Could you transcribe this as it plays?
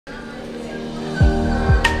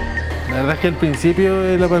La verdad es que al principio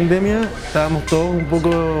de la pandemia estábamos todos un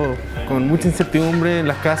poco con mucha incertidumbre en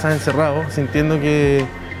las casas, encerrados, sintiendo que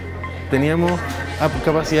teníamos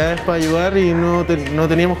capacidades para ayudar y no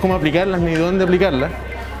teníamos cómo aplicarlas ni dónde aplicarlas.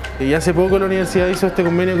 Y hace poco la universidad hizo este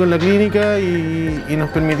convenio con la clínica y nos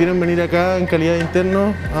permitieron venir acá en calidad de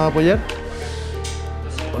internos a apoyar.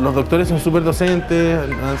 Los doctores son súper docentes,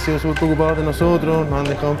 han sido súper preocupados de nosotros, nos han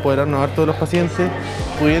dejado empoderarnos harto de los pacientes.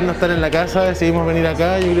 Pudiendo estar en la casa, decidimos venir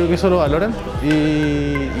acá, yo creo que eso lo valoran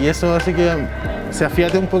y eso hace que se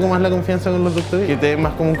afiate un poco más la confianza con los doctores, que te ven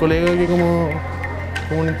más como un colega que como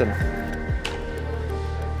un interno.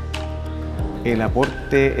 El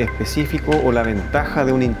aporte específico o la ventaja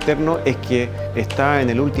de un interno es que está en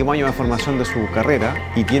el último año de formación de su carrera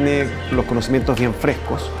y tiene los conocimientos bien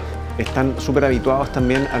frescos. Están súper habituados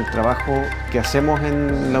también al trabajo que hacemos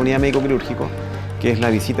en la unidad médico-quirúrgico, que es la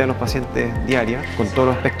visita de los pacientes diaria, con todos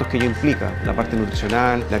los aspectos que ello implica, la parte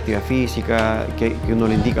nutricional, la actividad física, que uno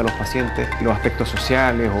le indica a los pacientes, los aspectos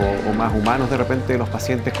sociales o más humanos de repente de los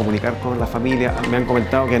pacientes, comunicar con la familia. Me han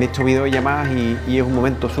comentado que han hecho videollamadas y es un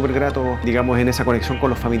momento súper grato, digamos, en esa conexión con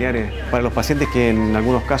los familiares para los pacientes que en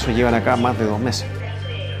algunos casos llevan acá más de 2 meses.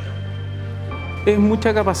 Es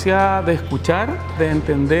mucha capacidad de escuchar, de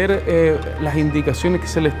entender las indicaciones que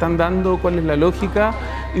se le están dando, cuál es la lógica,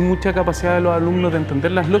 y mucha capacidad de los alumnos de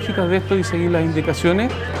entender las lógicas de esto y seguir las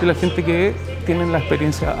indicaciones de la gente que tiene la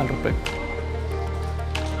experiencia al respecto.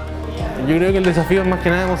 Yo creo que el desafío es más que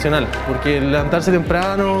nada emocional, porque el levantarse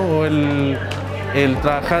temprano o el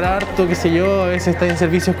trabajar harto, qué sé yo, a veces está en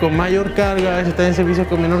servicios con mayor carga, a veces está en servicios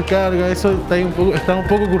con menor carga, eso está un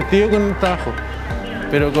poco curtido con el trabajo.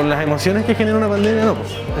 Pero con las emociones que genera una pandemia, no,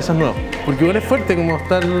 pues, eso es nuevo. Porque igual es fuerte como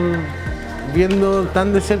estar viendo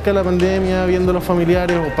tan de cerca la pandemia, viendo a los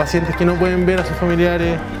familiares o pacientes que no pueden ver a sus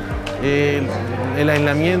familiares, el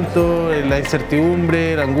aislamiento, la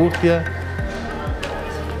incertidumbre, la angustia.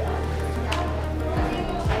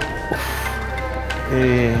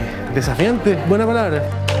 Desafiante, buena palabra.